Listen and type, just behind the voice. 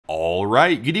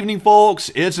Alright, good evening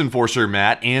folks, it's Enforcer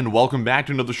Matt, and welcome back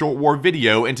to another short war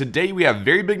video, and today we have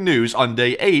very big news on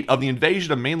day 8 of the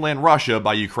invasion of mainland Russia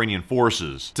by Ukrainian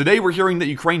forces. Today we're hearing that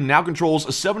Ukraine now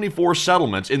controls 74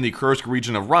 settlements in the Kursk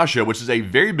region of Russia, which is a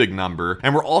very big number,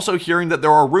 and we're also hearing that there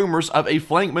are rumors of a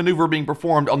flank maneuver being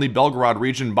performed on the Belgorod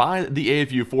region by the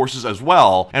AFU forces as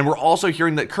well, and we're also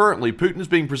hearing that currently Putin is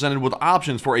being presented with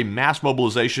options for a mass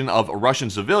mobilization of Russian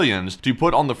civilians to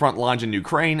put on the front lines in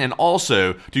Ukraine, and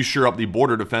also to shore up the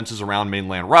border defenses around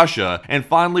mainland Russia. And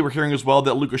finally, we're hearing as well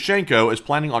that Lukashenko is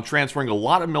planning on transferring a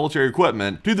lot of military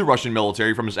equipment to the Russian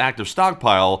military from his active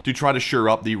stockpile to try to shore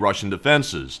up the Russian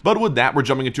defenses. But with that, we're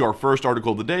jumping into our first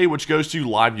article of the day, which goes to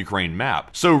Live Ukraine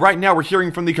Map. So right now, we're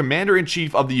hearing from the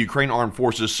Commander-in-Chief of the Ukraine Armed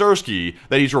Forces, Kursk,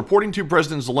 that he's reporting to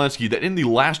President Zelensky that in the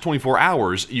last 24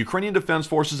 hours, Ukrainian defense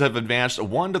forces have advanced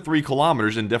 1 to 3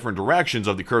 kilometers in different directions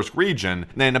of the Kursk region,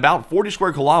 and about 40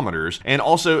 square kilometers, and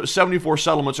also 74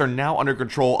 settlements are now under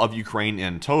control of Ukraine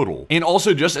in total. And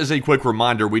also, just as a quick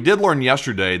reminder, we did learn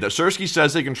yesterday that Kursk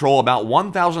says they control about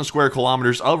 1,000 square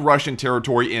kilometers of Russian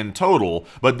territory in total,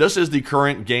 but this is the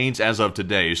current gains as of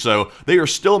today, so they are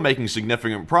still making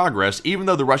significant progress. Even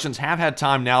though the Russians have had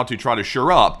time now to try to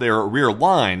shore up their rear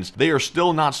lines, they are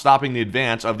still not stopping the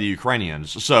advance of the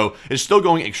Ukrainians, so it's still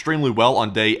going extremely well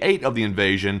on day 8 of the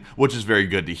invasion, which is very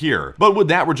good to hear. But with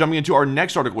that, we're jumping into our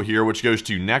next article here, which goes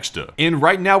to Nexta. And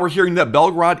right now we're hearing that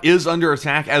Belgorod is under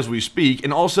attack as we speak,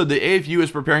 and also the AFU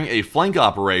is preparing a flank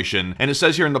operation, and it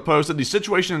says here in the post that the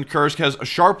situation in Kursk has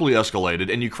sharply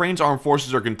escalated and Ukraine's armed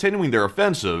forces are continuing their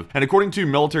offensive, and according to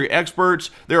military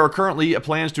experts, there are currently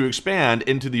plans to expand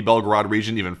into the Belgorod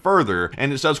region even further,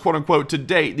 and it says, quote unquote, to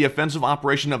date, the offensive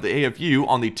operation of the AFU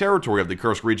on the territory of the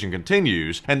Kursk region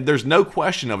continues, and there's no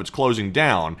question of its closing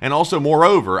down, and also,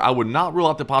 moreover, I would not rule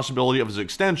out the possibility of its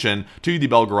extension to the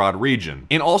Belgorod region.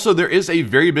 And also, there is a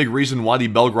very big reason why the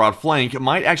Belgorod flank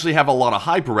might actually have a lot of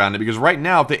hype around it, because right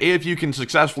now, if the AFU can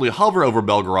successfully hover over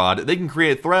Belgorod, they can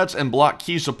create threats and block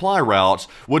key supply routes,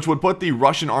 which would put the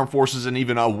Russian armed forces in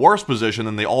even a worse position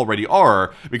than they already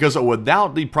are, because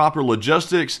without the proper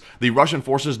logistics, the Russian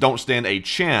forces don't stand a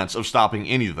chance of stopping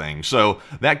anything. So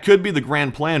that could be the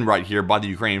grand plan right here by the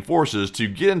Ukrainian forces to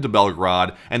get into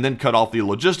Belgorod and then cut off the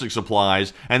logistic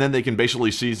supplies, and then they can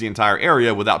basically seize the entire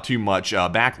area without too much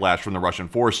backlash from the Russian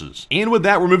forces. And with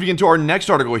that, we're moving into our next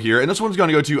article here, and this one's going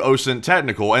to go to OSINT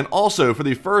Technical, and also for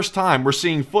the first time we're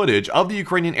seeing footage of the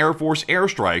Ukrainian Air Force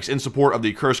airstrikes in support of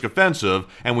the Kursk offensive,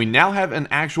 and we now have an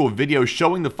actual video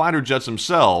showing the fighter jets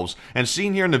themselves, and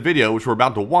seen here in the video, which we're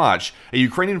about to watch, a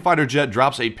Ukrainian fighter jet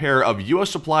drops a pair of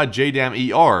US supplied JDAM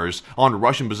ERs on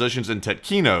Russian positions in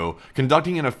Tetkino,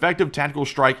 conducting an effective tactical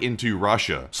strike into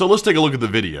Russia. So let's take a look at the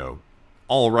video.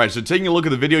 Alright, so taking a look at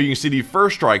the video, you can see the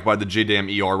first strike by the JDAM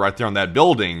ER right there on that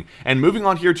building. And moving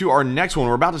on here to our next one,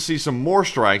 we're about to see some more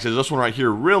strikes, as this one right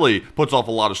here really puts off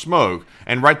a lot of smoke.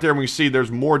 And right there we see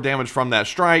there's more damage from that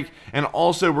strike. And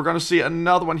also we're going to see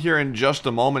another one here in just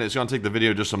a moment. It's going to take the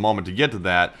video just a moment to get to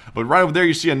that. But right over there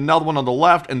you see another one on the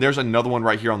left, and there's another one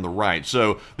right here on the right.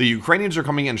 So the Ukrainians are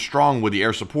coming in strong with the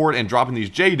air support and dropping these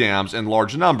JDAMs in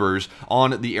large numbers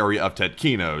on the area of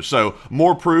Tetkino. So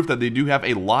more proof that they do have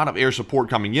a lot of air support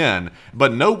coming in,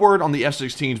 but no word on the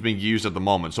F-16s being used at the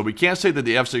moment. So we can't say that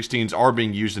the F-16s are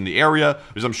being used in the area,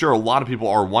 because I'm sure a lot of people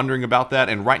are wondering about that,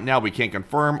 and right now we can't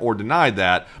confirm or deny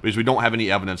that because we don't have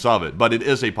any evidence of it, but it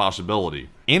is a possibility.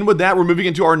 And with that, we're moving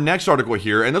into our next article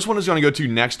here, and this one is going to go to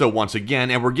Nexta once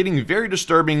again, and we're getting very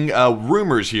disturbing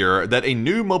rumors here that a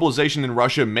new mobilization in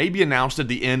Russia may be announced at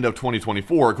the end of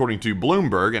 2024, according to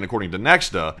Bloomberg and according to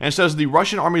Nexta, and it says the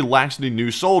Russian army lacks any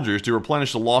new soldiers to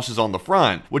replenish the losses on the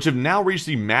front, which have now reached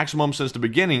the maximum since the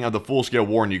beginning of the full-scale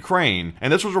war in Ukraine.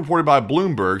 And this was reported by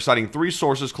Bloomberg, citing 3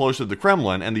 sources close to the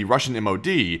Kremlin and the Russian MOD,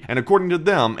 and according to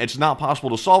them, it's not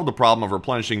possible to solve the problem of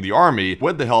replenishing the army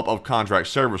with the help of contract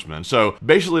servicemen. So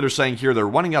basically they're saying here they're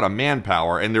running out of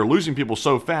manpower and they're losing people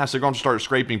so fast they're going to start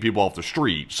scraping people off the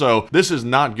street. So this is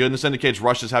not good. This indicates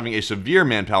Russia's having a severe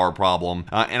manpower problem.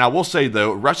 And I will say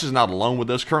though, Russia's not alone with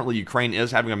this. Currently Ukraine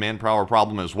is having a manpower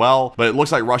problem as well, but it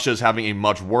looks like Russia is having a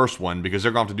much worse one because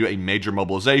they're going to have to do a major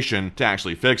mobilization to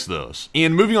actually fix this.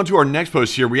 And moving on to our next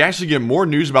post here, we actually get more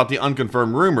news about the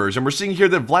unconfirmed rumors, and we're seeing here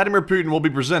that Vladimir Putin will be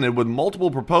presented with multiple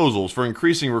proposals for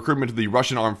increasing recruitment to the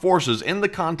Russian armed forces in the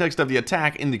context of the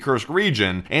attack in the Kursk region,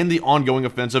 region and the ongoing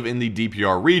offensive in the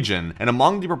DPR region, and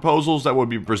among the proposals that would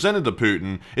be presented to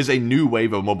Putin is a new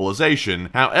wave of mobilization.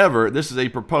 However, this is a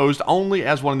proposed only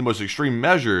as one of the most extreme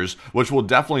measures, which will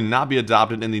definitely not be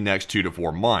adopted in the next 2 to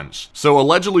 4 months. So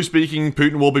allegedly speaking,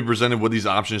 Putin will be presented with these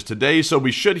options today, so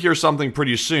we should hear something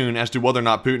pretty soon as to whether or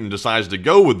not Putin decides to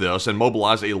go with this and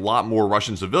mobilize a lot more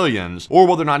Russian civilians, or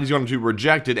whether or not he's going to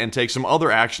reject it and take some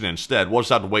other action instead. We'll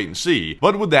just have to wait and see.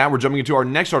 But with that, we're jumping into our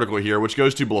next article here, which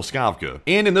goes to Blaskovka.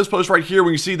 And in this post right here,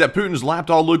 we can see that Putin's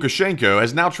lapdog Lukashenko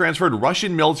has now transferred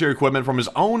Russian military equipment from his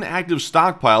own active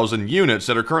stockpiles and units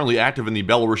that are currently active in the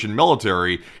Belarusian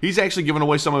military. He's actually given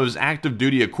away some of his active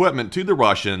duty equipment to the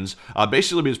Russians,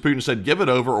 basically because Putin said give it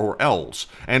over or else.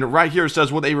 And right here it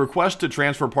says, with a request to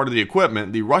transfer part of the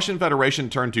equipment, the Russian Federation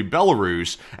turned to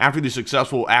Belarus after the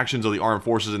successful actions of the armed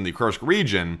forces in the Kursk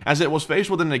region, as it was faced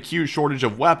with an acute shortage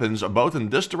of weapons both in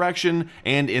this direction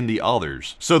and in the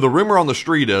others. So the rumor on the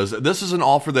street is this is an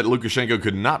offer that Lukashenko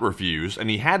could not refuse, and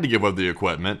he had to give up the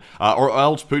equipment, or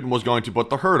else Putin was going to put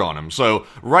the hurt on him. So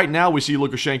right now we see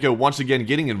Lukashenko once again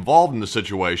getting involved in the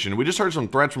situation. We just heard some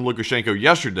threats from Lukashenko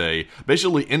yesterday,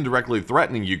 basically indirectly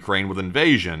threatening Ukraine with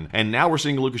invasion, and now we're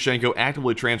seeing Lukashenko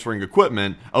actively transferring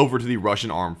equipment over to the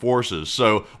Russian armed forces.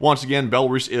 So once again,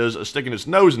 Belarus is sticking its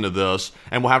nose into this,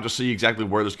 and we'll have to see exactly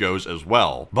where this goes as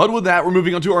well. But with that, we're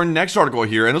moving on to our next article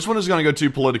here, and this one is going to go to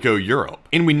Politico Europe.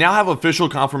 And we now have official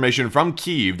confirmation from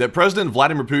Kyiv that President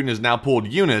Vladimir Putin has now pulled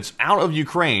units out of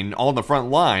Ukraine on the front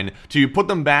line to put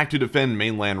them back to defend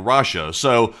mainland Russia.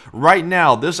 So right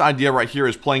now, this idea right here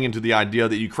is playing into the idea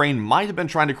that Ukraine might have been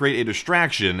trying to create a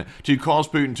distraction to cause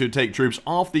Putin to take troops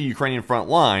off the Ukrainian front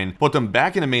line, put them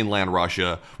back into mainland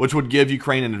Russia, which would give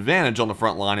Ukraine an advantage on the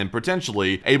front line and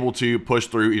potentially able to push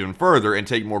through even further and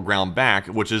take more ground back,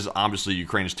 which is obviously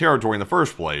Ukraine's territory in the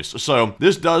first place. So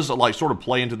this does like sort of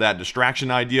play into that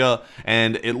distraction idea,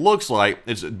 and it looks like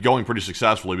it's going pretty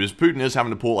successfully because Putin is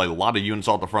having to pull a lot of units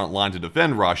off the front line to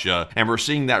defend Russia, and we're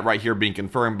seeing that right here being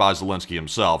confirmed by Zelensky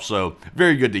himself. So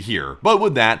very good to hear. But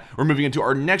with that, we're moving into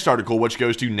our next article, which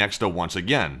goes to Nexta once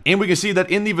again. And we can see that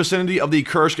in the vicinity of the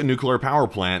Kursk nuclear power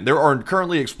plant, there are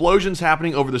currently explosions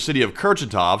happening over the city of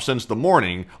Kurchatov since the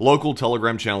morning, local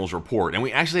Telegram channels report. And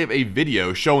we actually have a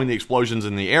video showing the explosions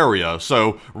in the area.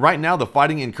 So right now, the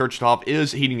fighting in Kurchatov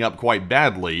is heating up quite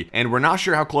badly, and we're not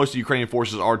sure how close the Ukrainian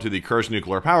forces are to the Kursk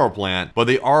nuclear power plant, but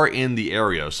they are in the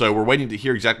area. So we're waiting to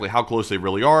hear exactly how close they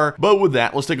really are. But with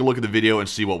that, let's take a look at the video and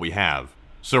see what we have.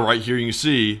 So right here you can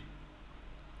see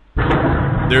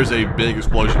there's a big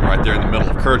explosion right there in the middle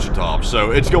of Kurchatov.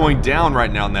 So it's going down right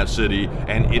now in that city,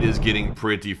 and it is getting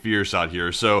pretty fierce out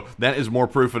here. So that is more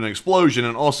proof of an explosion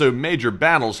and also major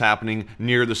battles happening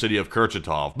near the city of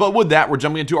Kurchatov. But with that, we're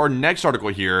jumping into our next article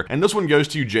here, and this one goes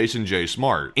to Jason J.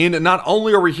 Smart. And not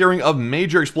only are we hearing of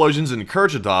major explosions in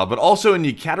Kurchatov, but also in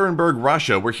Yekaterinburg,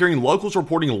 Russia, we're hearing locals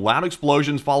reporting loud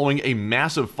explosions following a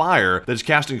massive fire that's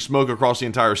casting smoke across the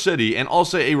entire city, and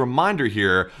also a reminder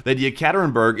here that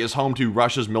Yekaterinburg is home to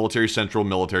Russia's Central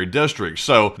Military District.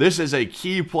 So this is a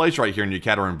key place right here in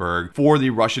Yekaterinburg for the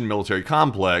Russian military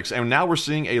complex, and now we're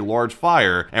seeing a large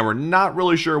fire, and we're not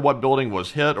really sure what building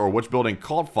was hit or which building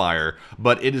caught fire,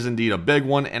 but it is indeed a big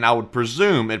one, and I would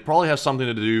presume it probably has something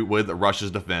to do with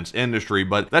Russia's defense industry,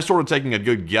 but that's sort of taking a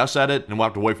good guess at it, and we'll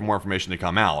have to wait for more information to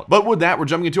come out. But with that, we're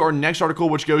jumping into our next article,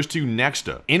 which goes to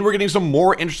Nexta. And we're getting some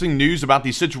more interesting news about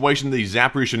the situation of the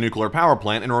Zaporizhzhia nuclear power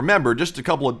plant, and remember, just a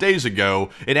couple of days ago,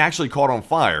 it actually caught on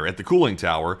fire at the cooling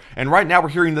tower, and right now we're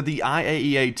hearing that the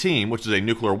IAEA team, which is a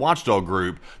nuclear watchdog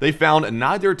group, they found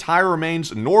neither tire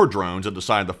remains nor drones at the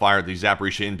site of the fire at the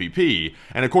Zaporizhzhia NPP,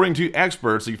 and according to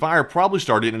experts, the fire probably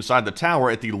started inside the tower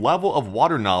at the level of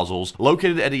water nozzles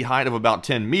located at a height of about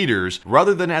 10 meters,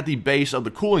 rather than at the base of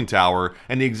the cooling tower,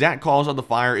 and the exact cause of the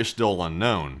fire is still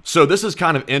unknown. So this is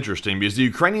kind of interesting because the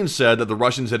Ukrainians said that the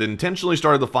Russians had intentionally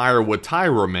started the fire with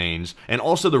tire remains, and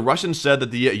also the Russians said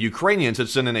that the Ukrainians had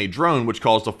sent in a drone which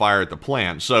caused the fire at the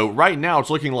plant. So right now it's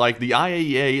looking like the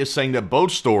IAEA is saying that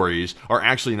both stories are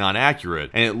actually not accurate,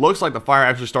 and it looks like the fire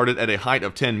actually started at a height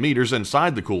of 10 meters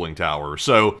inside the cooling tower.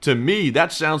 So to me,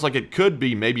 that sounds like it could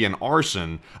be maybe an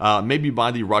arson, maybe by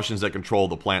the Russians that control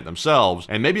the plant themselves,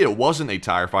 and maybe it wasn't a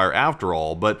tire fire after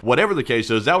all. But whatever the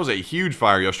case is, that was a huge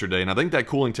fire yesterday, and I think that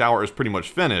cooling tower is pretty much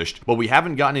finished, but we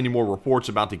haven't gotten any more reports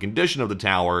about the condition of the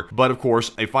tower. But of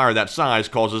course, a fire that size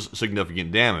causes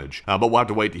significant damage, but we'll have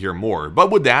to wait to hear more. war.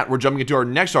 But with that, we're jumping into our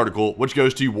next article, which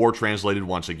goes to War Translated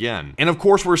once again. And of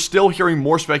course, we're still hearing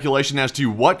more speculation as to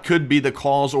what could be the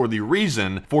cause or the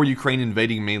reason for Ukraine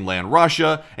invading mainland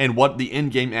Russia and what the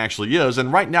end game actually is.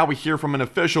 And right now we hear from an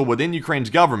official within Ukraine's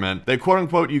government that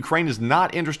quote-unquote Ukraine is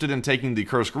not interested in taking the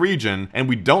Kursk region and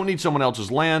we don't need someone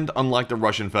else's land, unlike the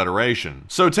Russian Federation.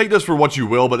 So take this for what you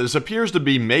will, but this appears to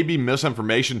be maybe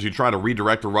misinformation to try to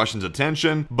redirect the Russians'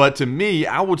 attention. But to me,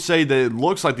 I would say that it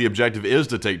looks like the objective is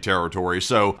to take territory.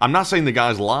 So I'm not saying the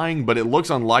guy's lying, but it looks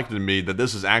unlikely to me that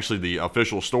this is actually the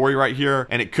official story right here,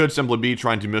 and it could simply be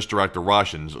trying to misdirect the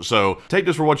Russians. So take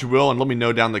this for what you will, and let me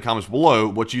know down in the comments below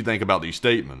what you think about these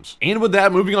statements. And with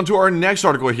that, moving on to our next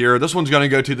article here, this one's going to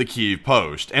go to the Kyiv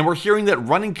Post. And we're hearing that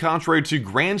running contrary to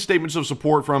grand statements of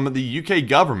support from the UK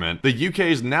government, the UK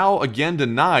has now again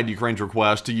denied Ukraine's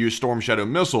request to use Storm Shadow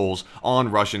missiles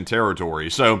on Russian territory.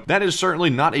 So that is certainly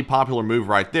not a popular move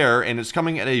right there, and it's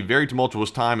coming at a very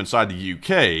tumultuous time inside the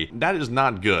UK. That is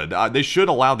not good. They should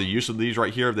allow the use of these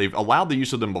right here. They've allowed the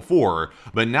use of them before,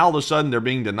 but now all of a sudden they're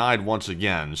being denied once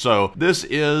again. So this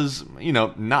is,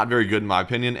 not very good in my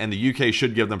opinion, and the UK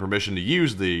should give them permission to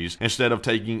use these instead of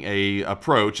taking a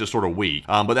approach that's sort of weak.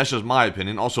 But that's just my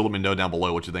opinion. Also, let me know down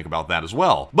below what you think about that as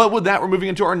well. But with that, we're moving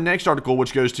into our next article,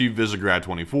 which goes to Visegrad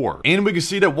 24. And we can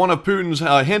see that one of Putin's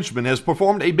henchmen has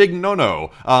performed a big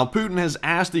no-no. Putin has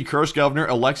asked the Kursk governor,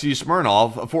 Alexei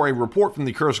Smirnov, for a report from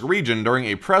the Kursk region during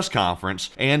a press conference,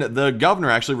 and the governor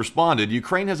actually responded,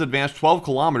 Ukraine has advanced 12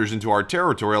 kilometers into our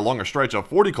territory along a stretch of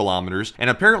 40 kilometers, and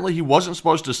apparently he wasn't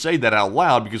supposed to say that out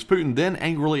loud because Putin then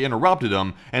angrily interrupted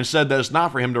him and said that it's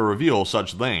not for him to reveal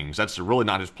such things. That's really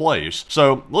not his place.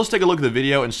 So let's take a look at the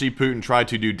video and see Putin try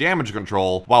to do damage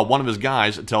control while one of his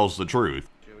guys tells the truth.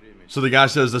 So the guy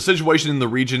says the situation in the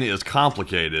region is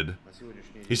complicated.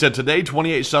 He said today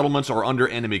 28 settlements are under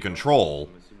enemy control.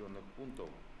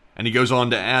 And he goes on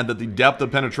to add that the depth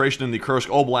of penetration in the Kursk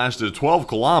Oblast is 12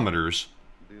 kilometers.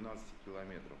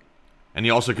 And he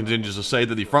also continues to say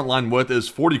that the front line width is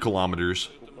 40 kilometers.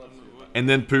 And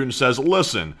then Putin says,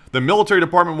 listen, the military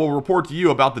department will report to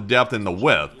you about the depth and the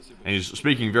width. And he's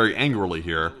speaking very angrily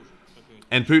here.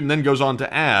 And Putin then goes on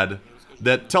to add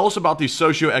that tell us about the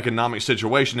socioeconomic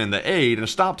situation and the aid and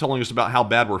stop telling us about how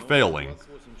bad we're failing.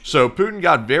 So Putin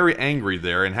got very angry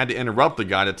there and had to interrupt the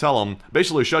guy to tell him,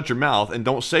 basically shut your mouth and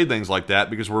don't say things like that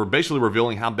because we're basically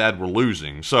revealing how bad we're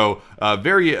losing. So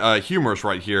very humorous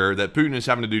right here that Putin is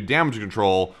having to do damage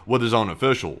control with his own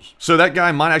officials. So that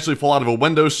guy might actually fall out of a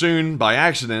window soon by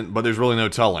accident, but there's really no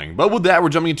telling. But with that, we're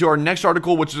jumping into our next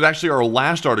article, which is actually our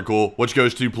last article, which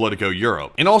goes to Politico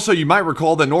Europe. And also, you might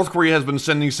recall that North Korea has been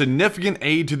sending significant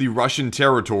aid to the Russian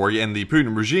territory and the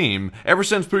Putin regime ever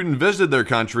since Putin visited their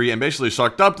country and basically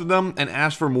sucked up to them and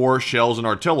asked for more shells and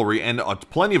artillery, and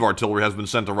plenty of artillery has been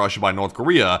sent to Russia by North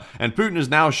Korea, and Putin has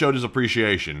now showed his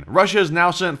appreciation. Russia has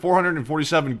now sent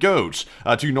 447 goats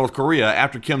to North Korea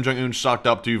after Kim Jong-un sucked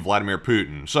up to Vladimir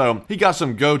Putin. So he got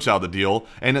some goats out of the deal,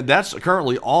 and that's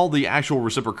currently all the actual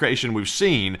reciprocation we've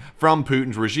seen from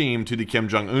Putin's regime to the Kim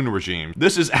Jong-un regime.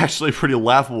 This is actually pretty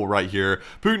laughable right here.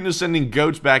 Putin is sending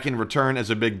goats back in return as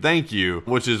a big thank you,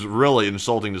 which is really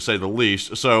insulting to say the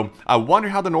least. So I wonder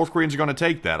how the North Koreans are going to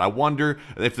take that. I wonder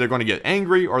if they're going to get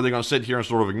angry or are they going to sit here and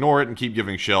sort of ignore it and keep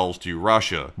giving shells to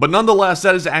Russia. But nonetheless,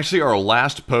 that is actually our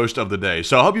last post of the day.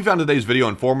 So I hope you found today's video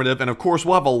informative, and of course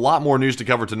we'll have a lot more news to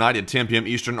cover tonight at 10 p.m.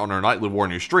 Eastern on our nightly war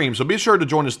news stream, so be sure to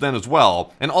join us then as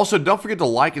well. And also don't forget to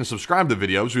like and subscribe to the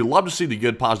videos. We love to see the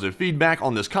good positive feedback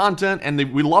on this content, and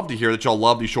we love to hear that y'all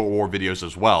love these short war videos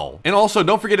as well. And also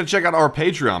don't forget to check out our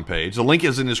Patreon page. The link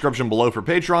is in the description below for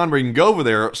Patreon, where you can go over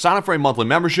there, sign up for a monthly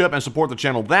membership, and support the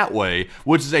channel that way,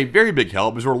 which is a very big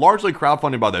help because we're largely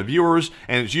crowdfunded by the viewers,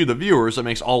 and it's you, the viewers, that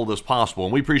makes all of this possible,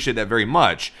 and we appreciate that very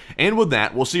much. And with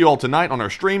that, we'll see you all tonight on our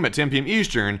stream at 10 p.m.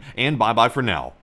 Eastern, and bye-bye for now.